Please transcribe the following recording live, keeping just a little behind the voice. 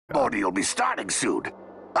Morty will be starting soon.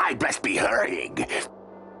 I'd best be hurrying.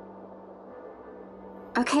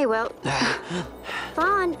 Okay, well...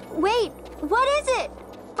 Vaughn, wait! What is it?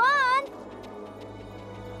 Vaughn!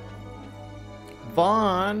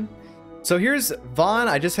 Vaughn. So here's Vaughn.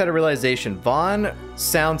 I just had a realization. Vaughn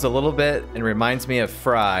sounds a little bit and reminds me of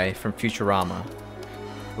Fry from Futurama.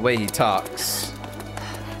 The way he talks.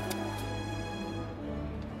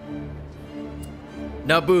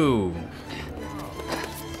 Naboo.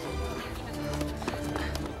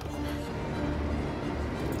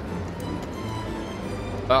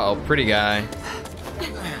 Uh-oh, pretty guy.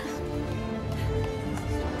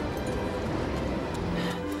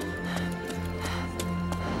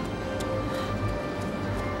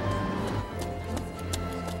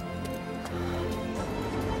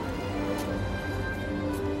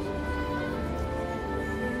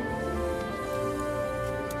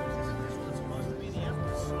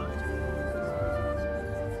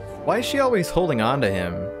 Why is she always holding on to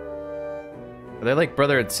him? Are they like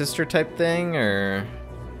brother and sister type thing, or...?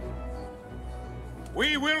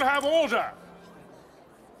 We will have order.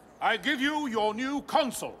 I give you your new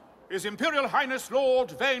consul, His Imperial Highness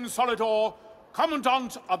Lord Vane Solidor,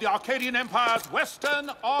 Commandant of the Arcadian Empire's Western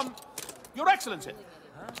on... Your Excellency.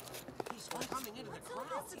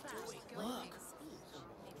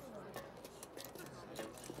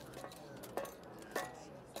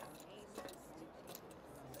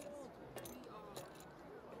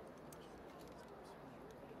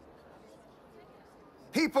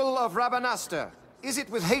 People of Rabanastre, is it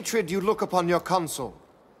with hatred you look upon your consul?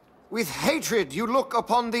 With hatred you look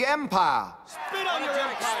upon the Empire? Spit on your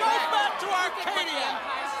empire! Go back to Arcadia!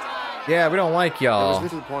 Yeah, we don't like y'all. There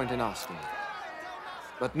was little point in asking.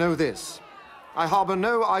 But know this, I harbor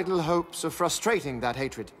no idle hopes of frustrating that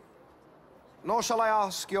hatred. Nor shall I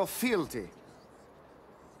ask your fealty.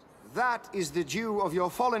 That is the due of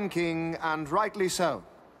your fallen king, and rightly so.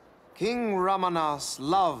 King Ramanas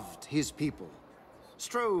loved his people.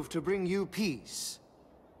 Strove to bring you peace.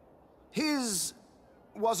 His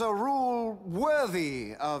was a rule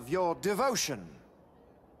worthy of your devotion.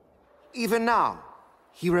 Even now,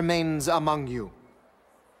 he remains among you,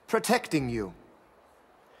 protecting you.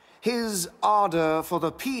 His ardor for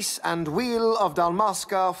the peace and weal of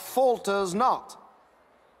Dalmasca falters not.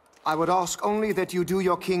 I would ask only that you do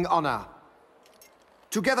your king honor.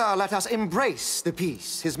 Together let us embrace the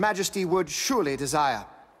peace His Majesty would surely desire.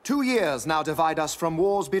 2 years now divide us from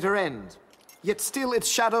war's bitter end, yet still its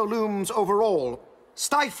shadow looms over all,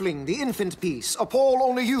 stifling the infant peace, a pall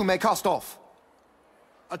only you may cast off.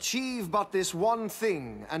 Achieve but this one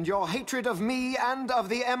thing, and your hatred of me and of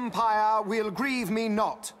the Empire will grieve me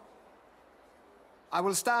not. I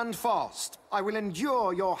will stand fast. I will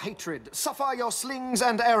endure your hatred, suffer your slings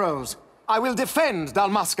and arrows. I will defend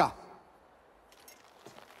Dalmasca.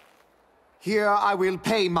 Here I will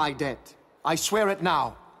pay my debt. I swear it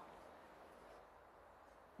now.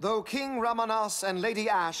 Though King Ramanas and Lady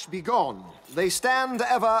Ash be gone, they stand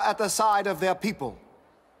ever at the side of their people.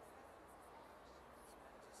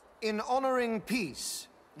 In honoring peace,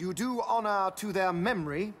 you do honor to their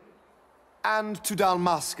memory and to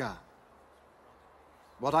Dalmasca.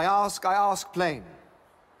 What I ask plain.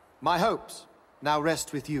 My hopes now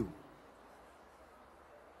rest with you.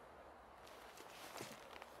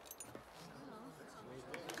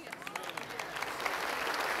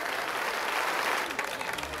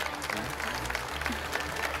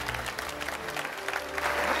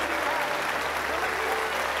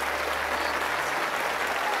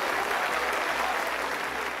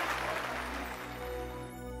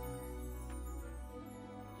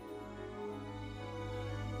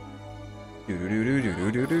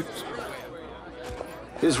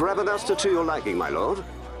 Is Rabanastre to your liking, my lord?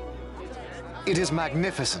 It is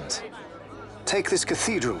magnificent. Take this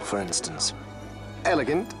cathedral, for instance.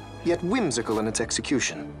 Elegant, yet whimsical in its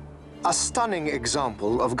execution. A stunning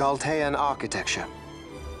example of Galtean architecture.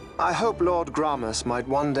 I hope Lord Gramus might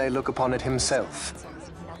one day look upon it himself.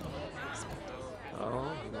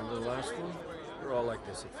 Oh, remember the last one? You're all like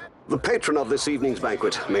this. The patron of this evening's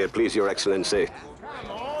banquet, may it please your excellency.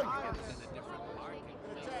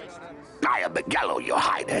 I am Miguelo, your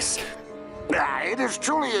highness. It is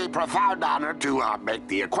truly a profound honor to make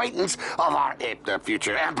the acquaintance of our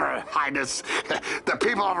future emperor, highness. The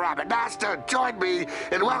people of Rabanastre join me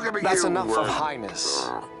in welcoming you. That's enough of highness.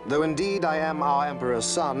 Though indeed I am our emperor's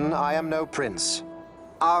son, I am no prince.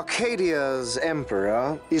 Arcadia's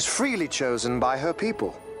emperor is freely chosen by her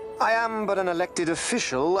people. I am but an elected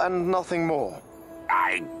official and nothing more.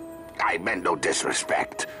 I meant no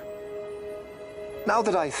disrespect. Now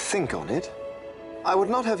that I think on it, I would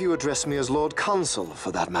not have you address me as Lord Consul,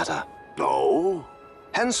 for that matter. No?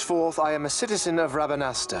 Henceforth, I am a citizen of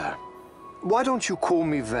Rabanastre. Why don't you call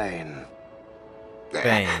me Vane?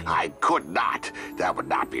 Vane. I could not. That would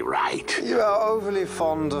not be right. You are overly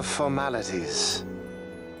fond of formalities.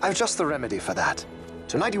 I've just the remedy for that.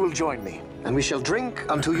 Tonight you will join me, and we shall drink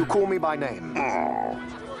until you call me by name. Oh.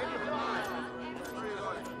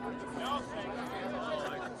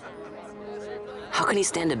 How can he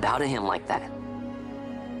stand about to him like that?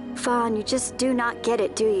 Vaughn, you just do not get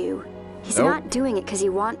it, do you? He's Nope. not doing it because he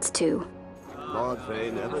wants to. Lord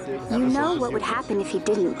Vane never did. You know what would happen if he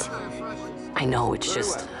didn't. I know, it's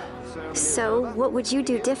just... So, what would you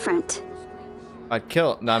do different? I'd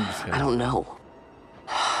kill. No, I'm just kidding. I don't know.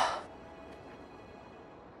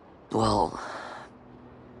 Well...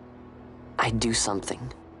 I'd do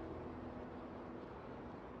something.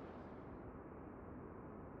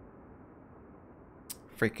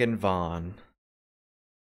 Freaking Vaughn.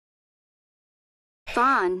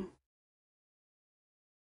 Vaughn.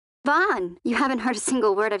 Vaughn! You haven't heard a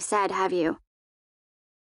single word I've said, have you?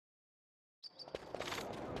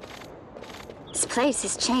 This place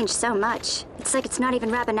has changed so much. It's like it's not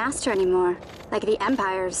even Rabanastre anymore. Like the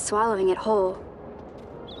Empire is swallowing it whole.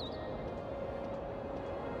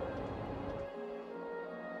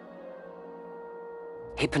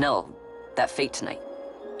 Hey, Penel, that fete tonight.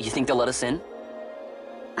 You think they'll let us in?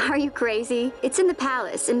 Are you crazy? It's in the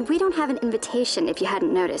palace, and we don't have an invitation if you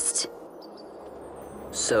hadn't noticed.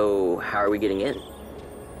 So, how are we getting in?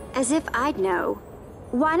 As if I'd know.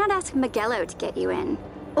 Why not ask Magello to get you in?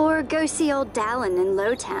 Or go see old Dallin in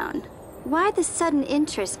Lowtown? Why the sudden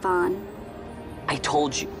interest, Vaughn? I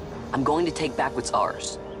told you, I'm going to take back what's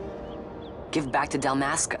ours. Give back to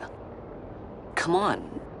Dalmasca. Come on,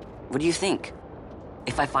 what do you think?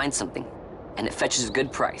 If I find something, and it fetches a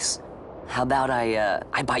good price, how about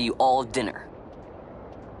I buy you all dinner?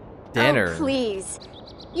 Dinner. Oh, please.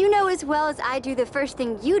 You know as well as I do the first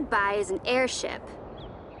thing you'd buy is an airship.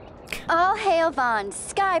 All hail Vaughn,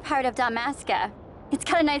 sky pirate of Dalmasca. It's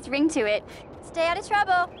got a nice ring to it. Stay out of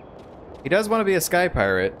trouble. He does want to be a sky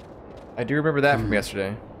pirate. I do remember that from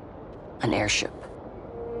yesterday. An airship.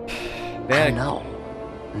 I Man, don't know.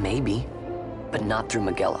 Maybe, but not through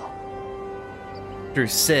Magello. through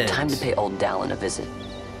Sid. Time to pay old Dallin a visit.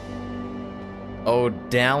 Oh,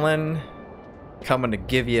 Dallin, coming to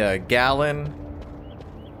give you a gallon.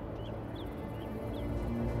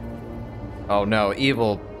 Oh no,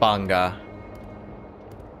 evil Banga.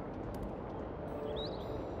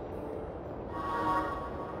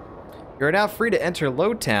 You're now free to enter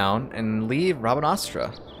Lowtown and leave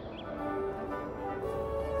Rabanastre.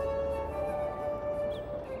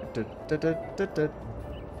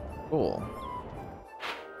 Cool.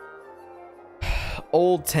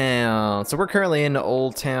 Old Town. So we're currently in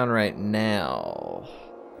Old Town right now.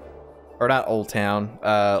 Or not Old Town.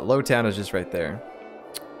 Lowtown is just right there.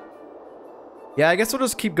 Yeah, I guess we'll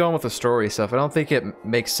just keep going with the story stuff. I don't think it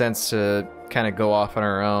makes sense to kind of go off on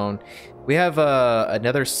our own. We have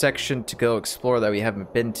another section to go explore that we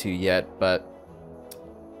haven't been to yet, but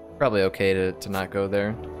probably okay to not go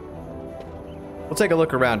there. We'll take a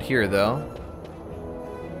look around here, though.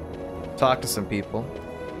 Talk to some people.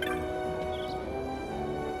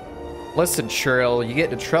 Listen, Cheryl, you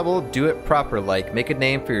get into trouble, do it proper like. Make a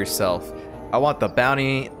name for yourself. I want the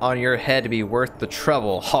bounty on your head to be worth the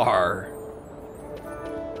trouble. Har.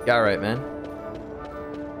 Yeah, alright, man.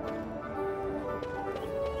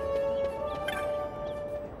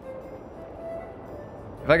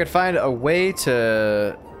 If I could find a way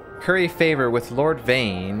to curry favor with Lord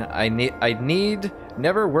Vane, I need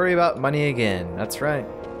never worry about money again. That's right.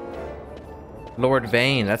 Lord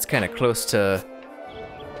Vane, that's kind of close to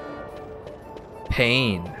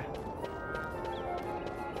pain.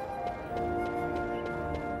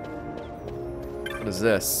 What is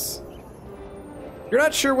this? You're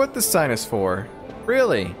not sure what this sign is for?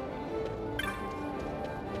 Really?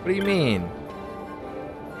 What do you mean?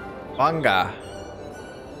 Manga.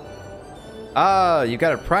 Ah, you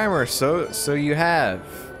got a primer, so you have.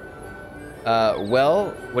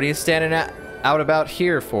 Well, what are you standing out about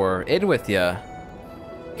here for? In with ya.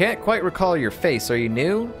 Can't quite recall your face. Are you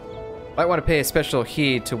new? Might want to pay a special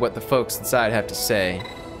heed to what the folks inside have to say.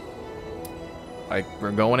 Like,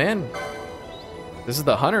 we're going in. This is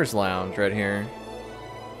the Hunter's Lounge right here.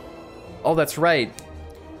 Oh, that's right.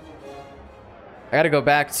 I gotta go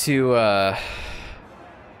back to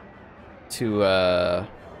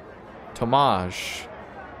Tomaj.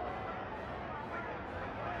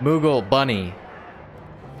 Moogle Bunny.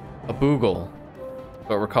 A Boogle.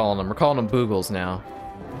 What we're calling them. We're calling them Boogles now.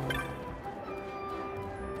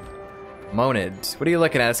 Monid. What are you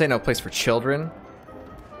looking at? This ain't no place for children.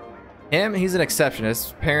 Him, he's an exception.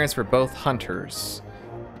 His parents were both hunters.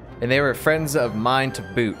 and they were friends of mine to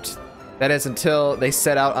boot. That is until they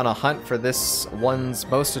set out on a hunt for this one's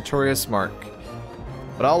most notorious mark.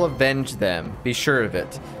 But I'll avenge them, be sure of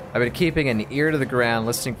it. I've been keeping an ear to the ground,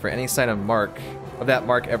 listening for any sign of that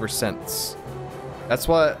mark ever since. That's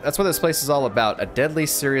what this place is all about, a deadly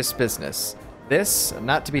serious business. This,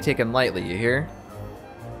 not to be taken lightly, you hear?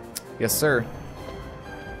 Yes, sir.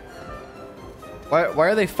 Why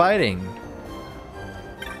are they fighting?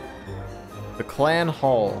 The clan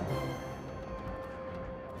hall.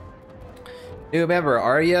 New member,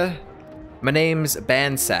 are ya? My name's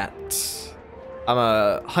Bansat. I'm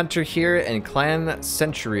a hunter here in Clan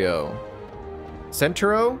Centurio.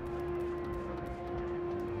 Centuro?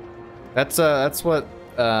 That's what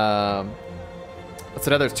that's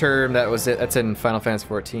another term that's in Final Fantasy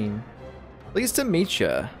XIV. Pleased to meet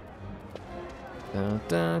ya. Dun,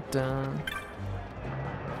 dun, dun.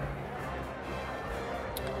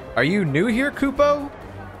 Are you new here, Kupo?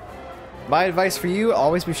 My advice for you,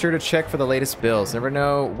 always be sure to check for the latest bills. Never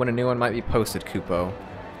know when a new one might be posted, Kupo.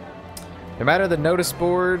 No matter the notice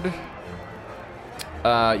board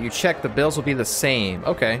you check, the bills will be the same.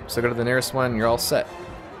 Okay, so go to the nearest one, you're all set.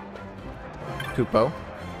 Kupo.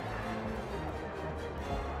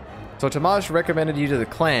 So Tomaj recommended you to the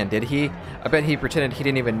clan, did he? I bet he pretended he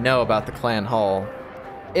didn't even know about the clan hall.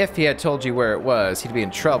 If he had told you where it was, he'd be in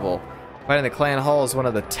trouble. Finding the clan hall is one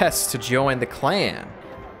of the tests to join the clan.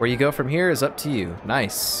 Where you go from here is up to you.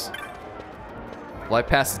 Nice. Well, I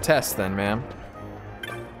passed the test then, ma'am.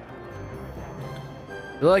 You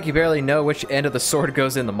look like you barely know which end of the sword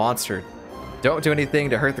goes in the monster. Don't do anything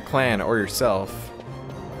to hurt the clan or yourself.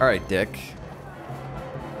 Alright, Dick.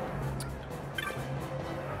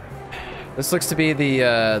 This looks to be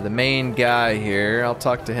the main guy here. I'll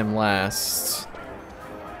talk to him last.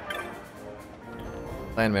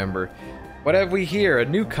 Clan member. What have we here? A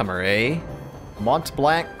newcomer, eh?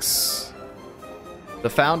 Montblanc's the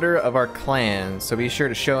founder of our clan, so be sure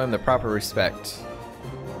to show him the proper respect.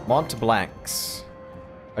 Montblanc's.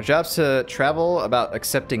 Our job's to travel about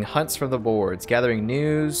accepting hunts from the boards, gathering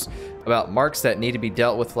news about marks that need to be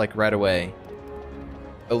dealt with like right away.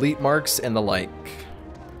 Elite marks and the like.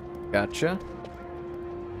 Gotcha.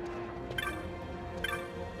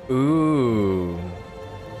 Ooh.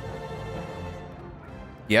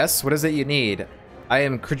 Yes, what is it you need? I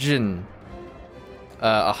am Krjin,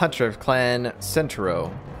 a hunter of Clan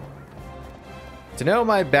Centuro. To know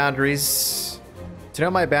my boundaries,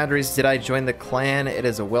 did I join the clan? It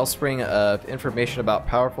is a wellspring of information about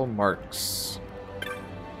powerful marks. Look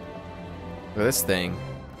at this thing.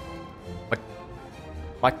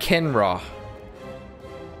 My Kenra.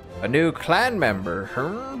 A new clan member,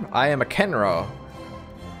 huh? I am a Kenra.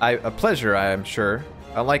 A pleasure, I am sure.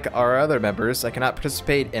 Unlike our other members, I cannot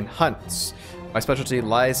participate in hunts. My specialty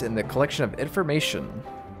lies in the collection of information.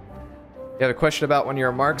 If you have a question about one of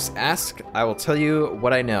your marks, ask. I will tell you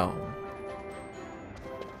what I know.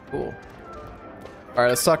 Cool. Alright,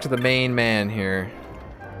 let's talk to the main man here.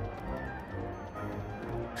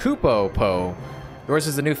 Kupo Po. Yours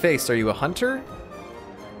is a new face. Are you a hunter?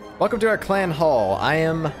 Welcome to our clan hall. I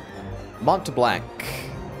am Montblanc,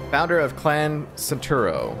 founder of Clan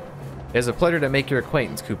Centuro. It is a pleasure to make your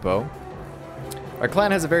acquaintance, Kupo. Our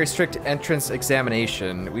clan has a very strict entrance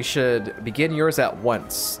examination. We should begin yours at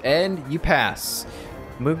once. And you pass.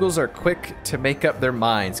 Muggles are quick to make up their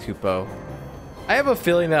minds, Kupo. I have a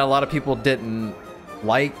feeling that a lot of people didn't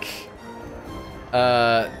like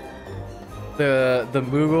the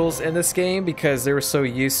Muggles in this game because they were so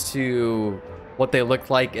used to what they looked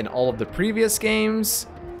like in all of the previous games.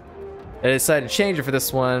 They decided to change it for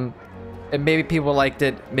this one. And maybe people liked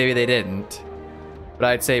it, maybe they didn't. But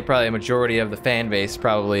I'd say probably a majority of the fan base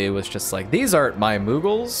probably was just like, these aren't my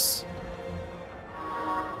Muggles.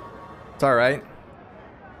 It's alright.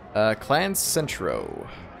 Clan Centro.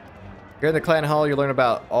 Here in the clan hall, you learn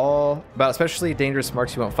about especially dangerous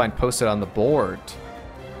marks you won't find posted on the board.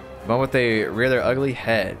 The moment they rear their ugly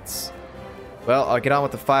heads. Well, I'll get on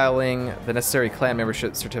with the filing the necessary clan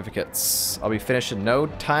membership certificates. I'll be finished in no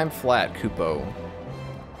time flat, Kupo.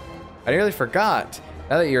 I nearly forgot.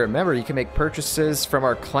 Now that you're a member, you can make purchases from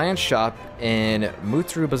our clan shop in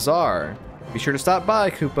Mutru Bazaar. Be sure to stop by,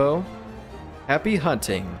 Kupo. Happy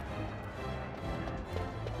hunting.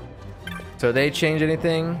 So they change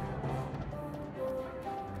anything?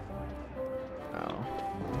 Oh.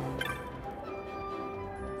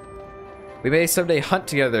 We may someday hunt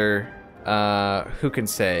together. Who can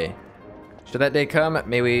say? Should that day come,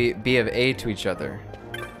 may we be of aid to each other.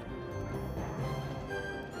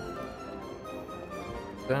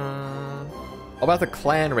 All about the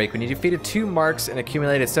clan rank. When you defeated 2 marks and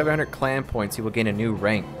accumulated 700 clan points, you will gain a new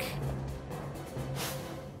rank.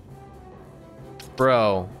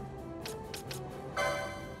 Bro.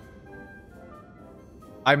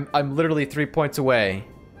 I'm literally 3 points away.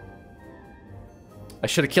 I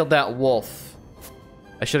should have killed that wolf.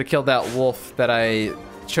 I should have killed that wolf that I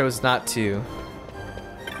chose not to.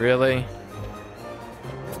 Really?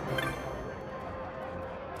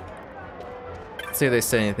 Let's see if they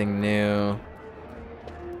say anything new.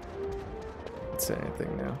 Let's say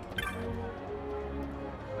anything new.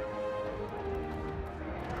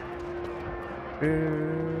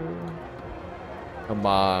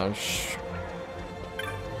 Tomaj.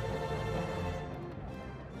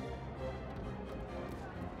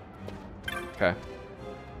 Okay.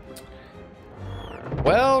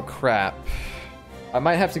 Well, crap. I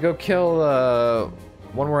might have to go kill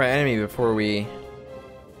one more enemy before we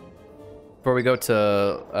go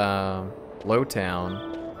to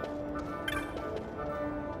Lowtown.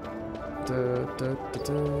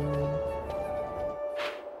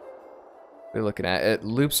 We're looking at it.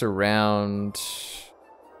 Loops around.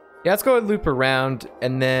 Yeah, let's go and loop around,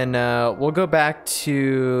 and then we'll go back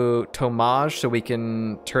to Tomaj so we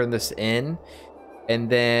can turn this in, and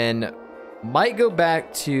then might go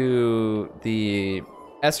back to the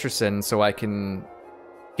XII so I can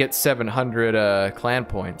get 700 clan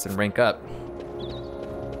points and rank up.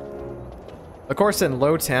 Of course, in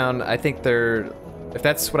Lowtown, I think they're, if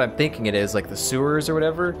that's what I'm thinking it is, like the sewers or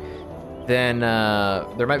whatever, then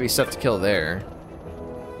there might be stuff to kill there.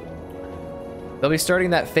 They'll be starting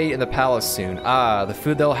that fate in the palace soon. Ah, the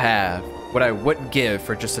food they'll have. What I wouldn't give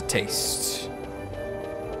for just a taste.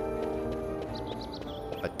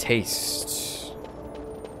 A taste.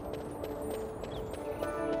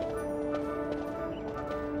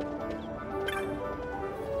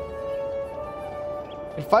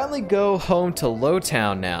 And finally go home to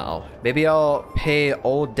Lowtown now. Maybe I'll pay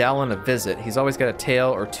old Dallin a visit. He's always got a tale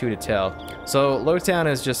or two to tell. So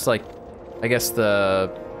Lowtown is just like, I guess the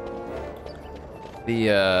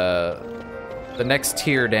next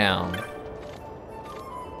tier down.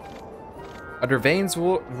 Under Vane's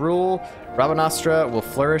rule, Rabanastra will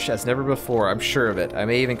flourish as never before. I'm sure of it. I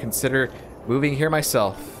may even consider moving here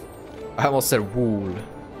myself. I almost said wool.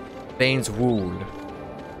 Vane's wool.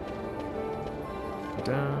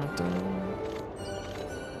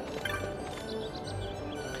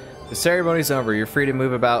 The ceremony's over. You're free to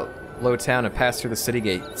move about Lowtown and pass through the city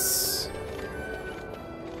gates.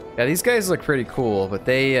 Yeah, these guys look pretty cool, but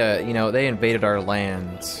they, you know, they invaded our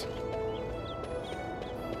lands.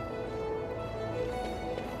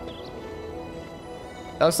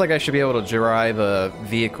 That looks like I should be able to drive a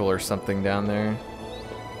vehicle or something down there.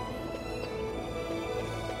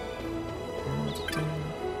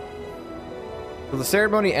 So the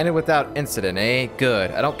ceremony ended without incident, eh?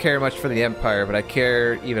 Good. I don't care much for the Empire, but I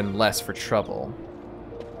care even less for trouble.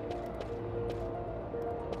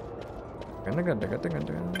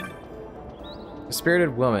 The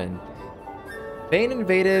spirited woman. Vane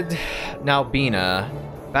invaded Nalbina.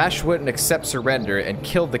 Bash wouldn't accept surrender and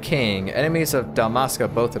killed the king. Enemies of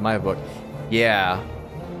Dalmasca, both in my book. Yeah.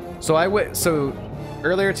 So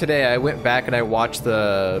earlier today I went back and I watched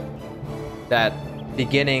that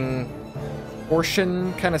beginning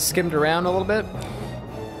portion, kind of skimmed around a little bit,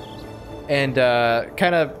 and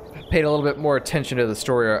kind of paid a little bit more attention to the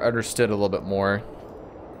story, or understood a little bit more.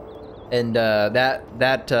 And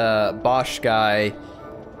that Bosch guy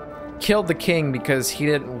killed the king because he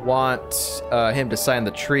didn't want him to sign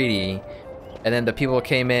the treaty, and then the people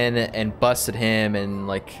came in and busted him and,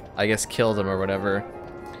 like, I guess killed him or whatever.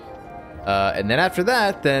 And then after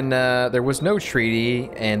that, then there was no treaty,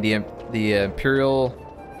 and the Imperial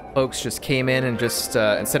folks just came in and just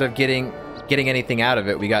instead of getting anything out of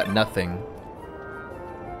it, we got nothing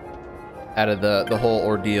out of the whole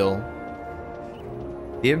ordeal.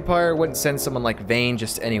 The Empire wouldn't send someone like Vane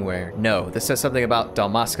just anywhere. No, this says something about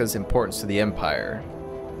Dalmasca's importance to the Empire.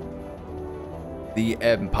 The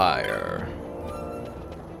Empire.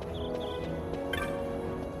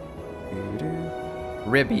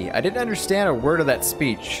 Ribby. I didn't understand a word of that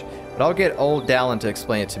speech, but I'll get old Dallin to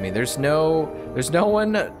explain it to me. There's no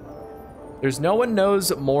one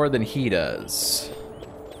knows more than he does.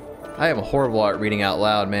 I am horrible at reading out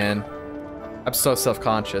loud, man. I'm so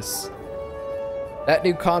self-conscious. That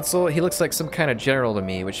new consul, he looks like some kind of general to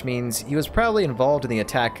me, which means he was probably involved in the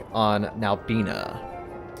attack on Nalbina.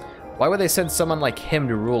 Why would they send someone like him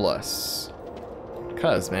to rule us?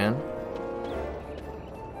 Cuz, man.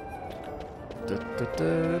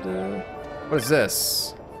 What is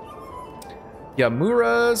this?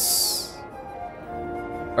 Yamora's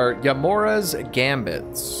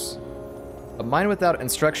gambits. A mind without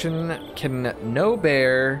instruction can no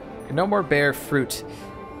more bear fruit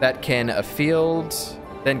that can a field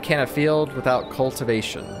Then can a field without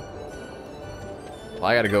cultivation? Well,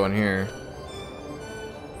 I gotta go in here.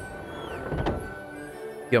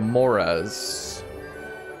 Yamoras.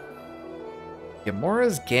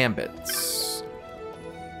 Yamora's Gambits.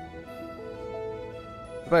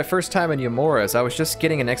 My first time in Yamora's, I was just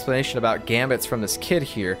getting an explanation about gambits from this kid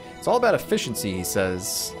here. It's all about efficiency, he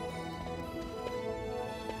says.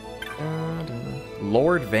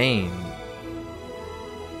 Lord Vane.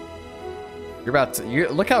 You're about to...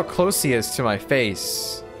 look how close he is to my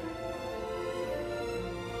face.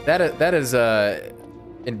 That is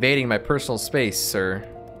invading my personal space, sir.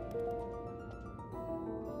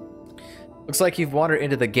 Looks like you've wandered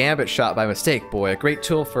into the Gambit shop by mistake, boy. A great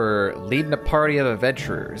tool for leading a party of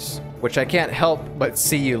adventurers, which I can't help but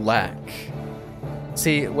see you lack.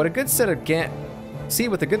 See, with a good set of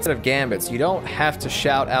gambits, you don't have to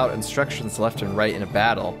shout out instructions left and right in a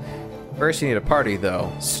battle. First, you need a party,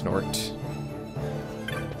 though. Snort.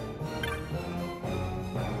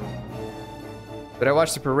 Did I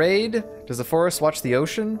watch the parade? Does the forest watch the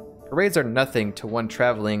ocean? Parades are nothing to one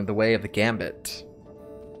traveling the way of the Gambit.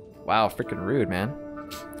 Wow, freaking rude, man.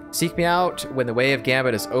 Seek me out when the way of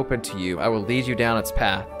Gambit is open to you. I will lead you down its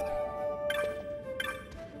path.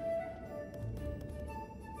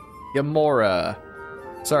 Yamora.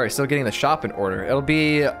 Sorry, still getting the shop in order. It'll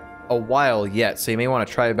be a while yet, so you may want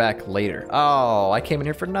to try back later. Oh, I came in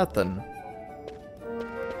here for nothing.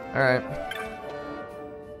 Alright.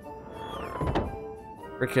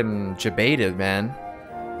 Freaking jebaited, man.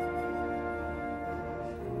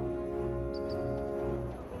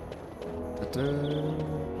 The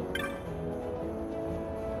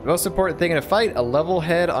most important thing in a fight, a level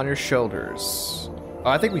head on your shoulders. Oh,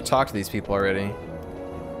 I think we talked to these people already.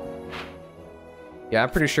 Yeah, I'm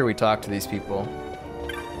pretty sure we talked to these people.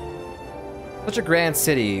 Such a grand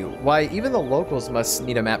city. Why, even the locals must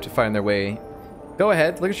need a map to find their way. Go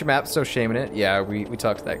ahead, look at your map, so shaming it. Yeah, we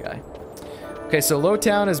talked to that guy. Okay, so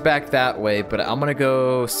Lowtown is back that way, but I'm gonna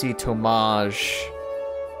go see Tomaj.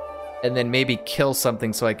 And then maybe kill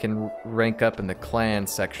something so I can rank up in the clan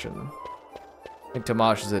section. I think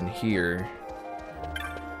Tomaj is in here.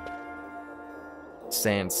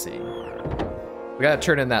 Sansi. We gotta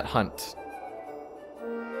turn in that hunt.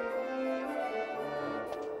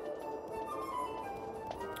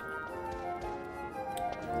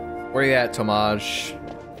 Where you at, Tomaj?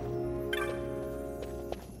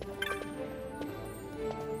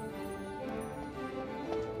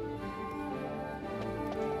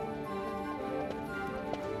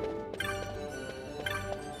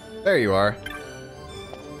 There you are.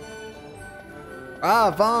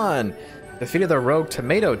 Ah, Vaughn! Defeated the rogue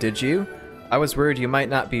tomato, did you? I was worried you might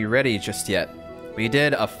not be ready just yet. We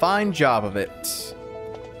did a fine job of it.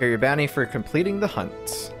 Here your bounty for completing the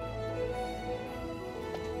hunt.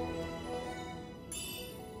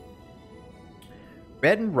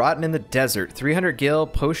 Red and rotten in the desert, 300 gil,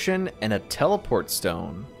 potion, and a teleport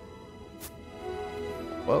stone.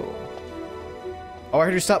 Whoa. Oh, I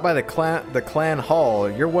heard you stopped by the clan hall.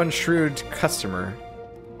 You're one shrewd customer.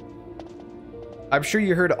 I'm sure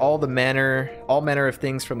you heard all manner of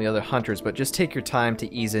things from the other hunters, but just take your time to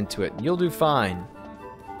ease into it. You'll do fine.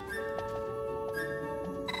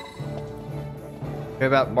 Okay,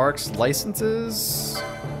 about Mark's licenses.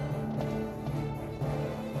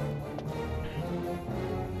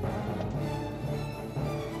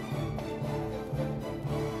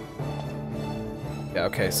 Yeah,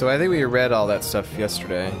 okay, so I think we read all that stuff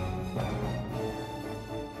yesterday.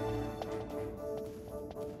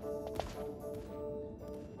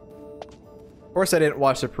 Of course I didn't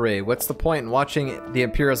watch the parade. What's the point in watching the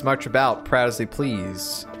Imperials march about, proud as they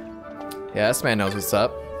please? Yeah, this man knows what's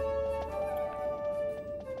up.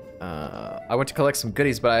 I went to collect some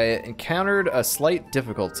goodies, but I encountered a slight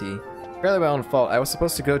difficulty. Fairly my own fault. I was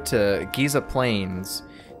supposed to go to Giza Plains,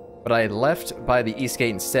 but I left by the east gate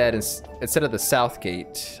instead of the south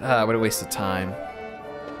gate. What a waste of time.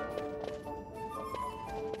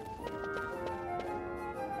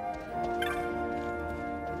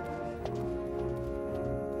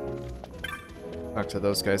 Talk to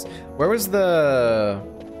those guys. Where was the...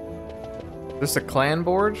 Just a clan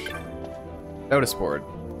board? Notice board.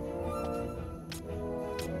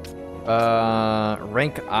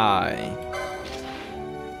 Rank I.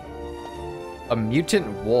 A mutant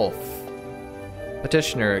wolf.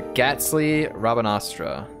 Petitioner, Gatsley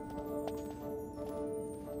Rabanastra.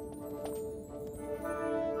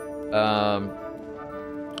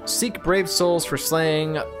 Seek brave souls for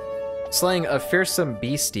slaying a fearsome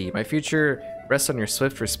beastie. My future rests on your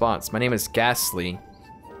swift response. My name is Ghastly.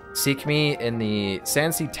 Seek me in the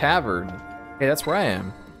Sansi Tavern. Hey, that's where I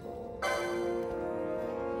am.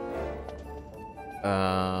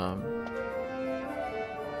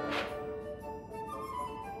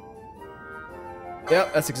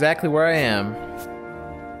 Yep, that's exactly where I am.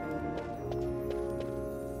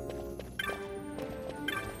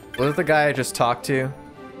 Was it the guy I just talked to?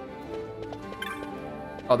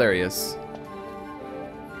 Oh, there he is.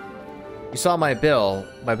 You saw my bill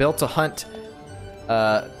to hunt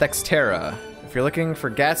Thextera. If you're looking for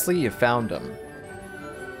Ghastly, you found him.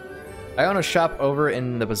 I own a shop over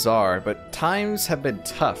in the bazaar, but times have been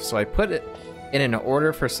tough, so I put it in an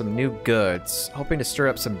order for some new goods, hoping to stir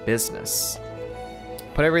up some business.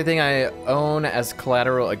 Put everything I own as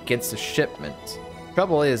collateral against the shipment.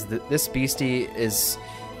 Trouble is that this beastie is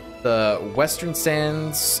the Western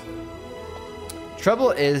Sands.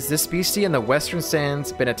 Trouble is this beastie in the Western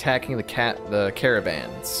Sands been attacking the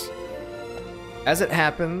caravans. As it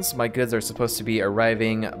happens, my goods are supposed to be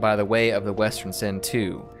arriving by the way of the Western Sand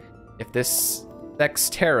too. If this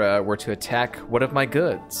Thextera were to attack one of my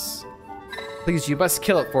goods, please, you must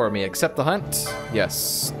kill it for me. Accept the hunt?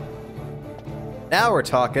 Yes. Now we're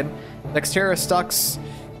talking. Thextera stalks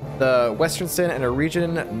the Western Sand in a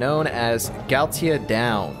region known as Galtia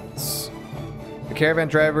Downs. The caravan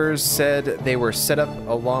drivers said they were set up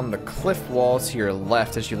along the cliff wall to your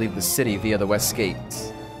left as you leave the city via the west gate.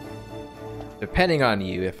 Depending on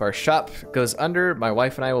you, if our shop goes under, my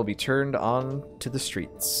wife and I will be turned on to the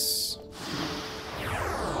streets.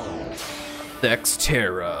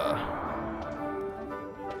 Thextera.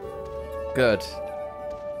 Good.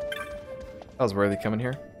 That was worthy coming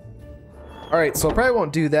here. Alright, so I probably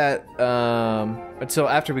won't do that until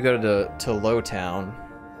after we go to Lowtown.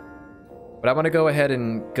 But I'm gonna go ahead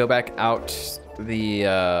and go back out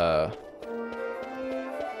the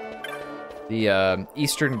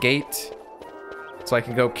eastern gate, so I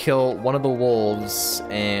can go kill one of the wolves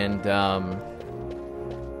and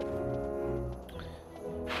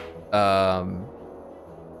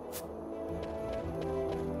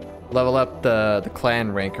level up the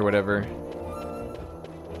clan rank or whatever.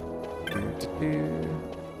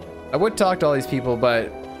 I would talk to all these people,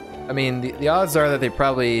 but I mean, the odds are that they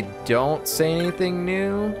probably don't say anything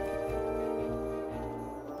new.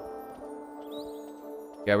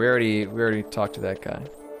 Yeah, we already talked to that guy.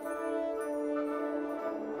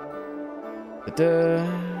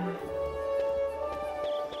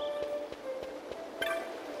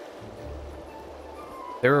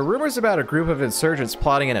 There were rumors about a group of insurgents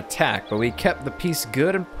plotting an attack, but we kept the peace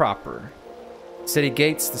good and proper. City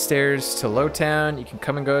gates, the stairs to Lowtown. You can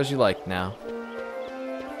come and go as you like now.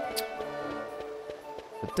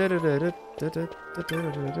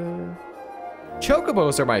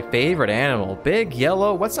 Chocobos are my favorite animal. Big,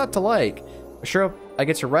 yellow, what's not to like? I'm sure I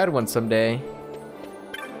get to ride one someday.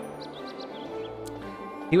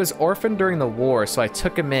 He was orphaned during the war, so I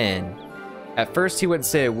took him in. At first, he wouldn't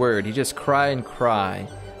say a word. He'd just cry and cry.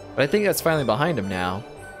 But I think that's finally behind him now.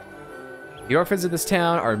 The orphans in this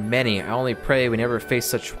town are many. I only pray we never face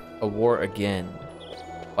such a war again.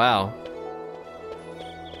 Wow.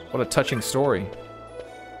 What a touching story.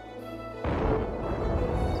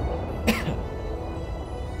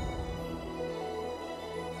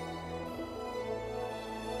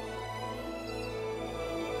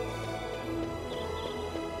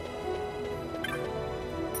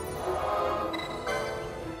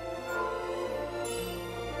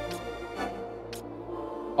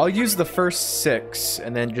 I'll use the first 6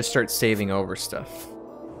 and then just start saving over stuff.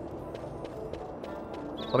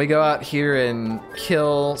 Let me go out here and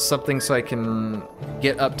kill something so I can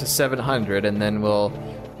get up to 700, and then we'll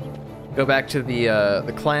go back to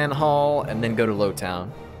the clan hall and then go to Lowtown.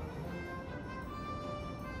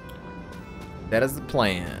 That is the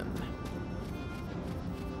plan.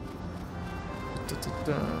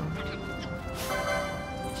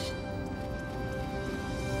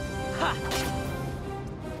 Ha!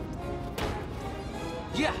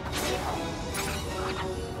 Yeah.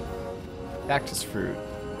 Cactus fruit.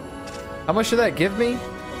 How much did that give me?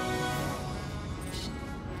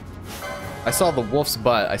 I saw the wolf's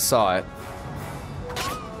butt. I saw it.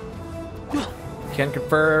 Can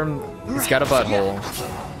confirm he's got a butthole.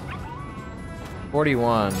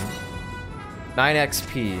 41. 9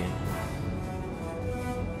 XP.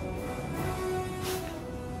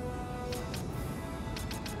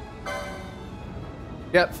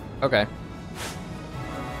 Yep. Okay.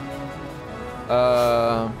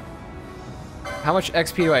 How much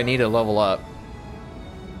XP do I need to level up?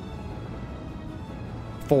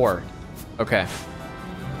 4. Okay.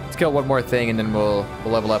 Let's kill one more thing and then we'll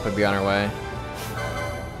level up and be on our way.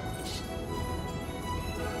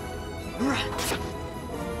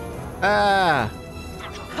 Ah!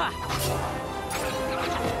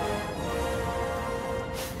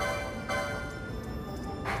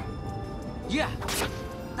 Yeah.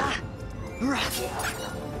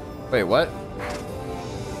 Wait, what?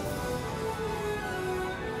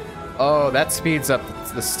 Oh, that speeds up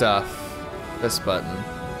the stuff. This button.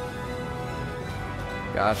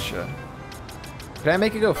 Gotcha. Can I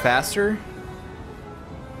make it go faster?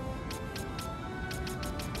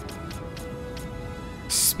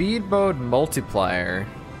 Speed mode multiplier.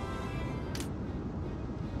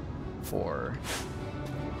 4.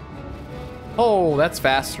 Oh, that's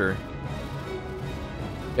faster.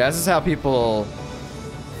 Yeah, this is how people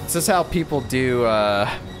do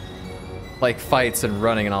like fights and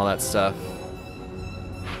running and all that stuff.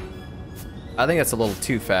 I think that's a little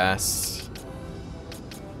too fast.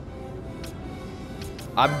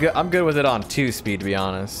 I'm good with it on 2 speed, to be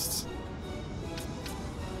honest.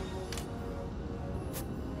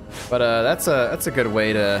 But that's a good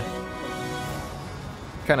way to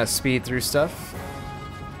kind of speed through stuff.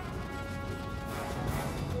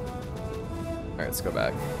 All right, let's go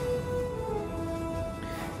back.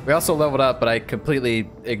 We also leveled up, but I completely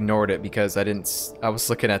ignored it because I was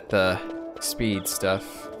looking at the speed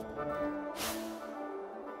stuff.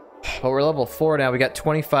 But we're level 4 now. We got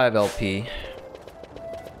 25 LP.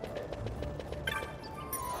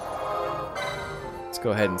 Let's go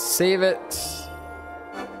ahead and save it.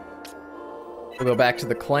 We'll go back to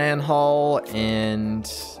the clan hall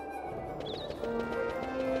and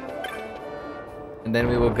then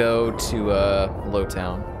we will go to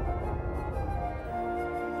Lowtown.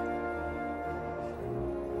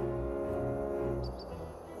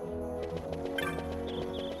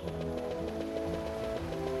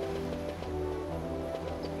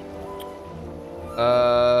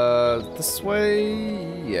 This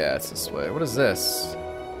way? Yeah, it's this way. What is this?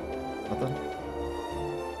 Nothing?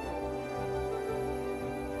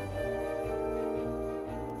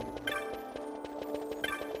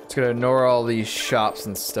 Just gonna ignore all these shops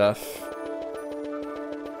and stuff.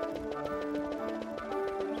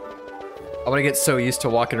 I want to get so used to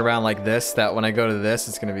walking around like this that when I go to this,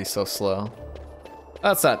 it's gonna be so slow.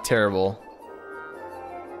 That's not terrible.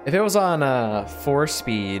 If it was on 4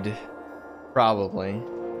 speed, probably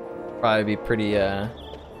be pretty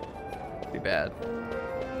bad.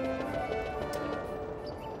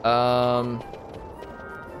 No,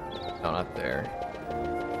 not there.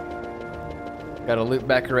 Gotta loop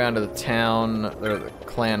back around to the town, or the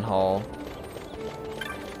clan hall.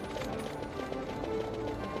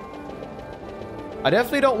 I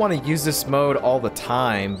definitely don't want to use this mode all the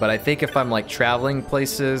time, but I think if I'm like traveling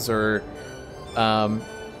places or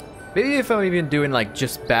maybe if I'm even doing like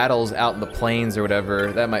just battles out in the plains or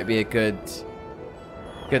whatever, that might be a good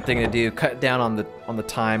thing to do. Cut down on the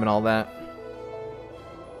time and all that.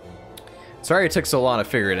 Sorry it took so long to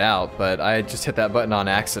figure it out, but I just hit that button on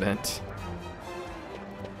accident.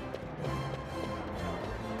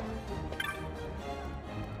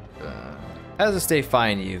 How does this day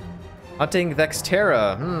find you? Hunting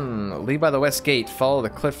Vexterra. Lead by the west gate. Follow the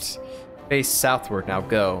cliff face southward. Now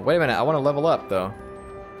go. Wait a minute. I want to level up though.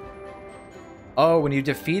 Oh, when you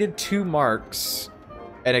defeated 2 marks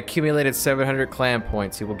and accumulated 700 clan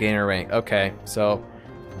points, you will gain a rank. Okay, so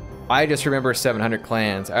I just remember 700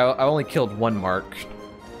 clans. I only killed 1 mark,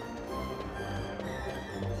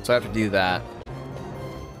 so I have to do that.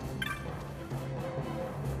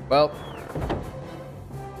 Well,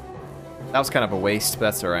 that was kind of a waste, but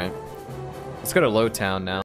that's alright. Let's go to Lowtown now.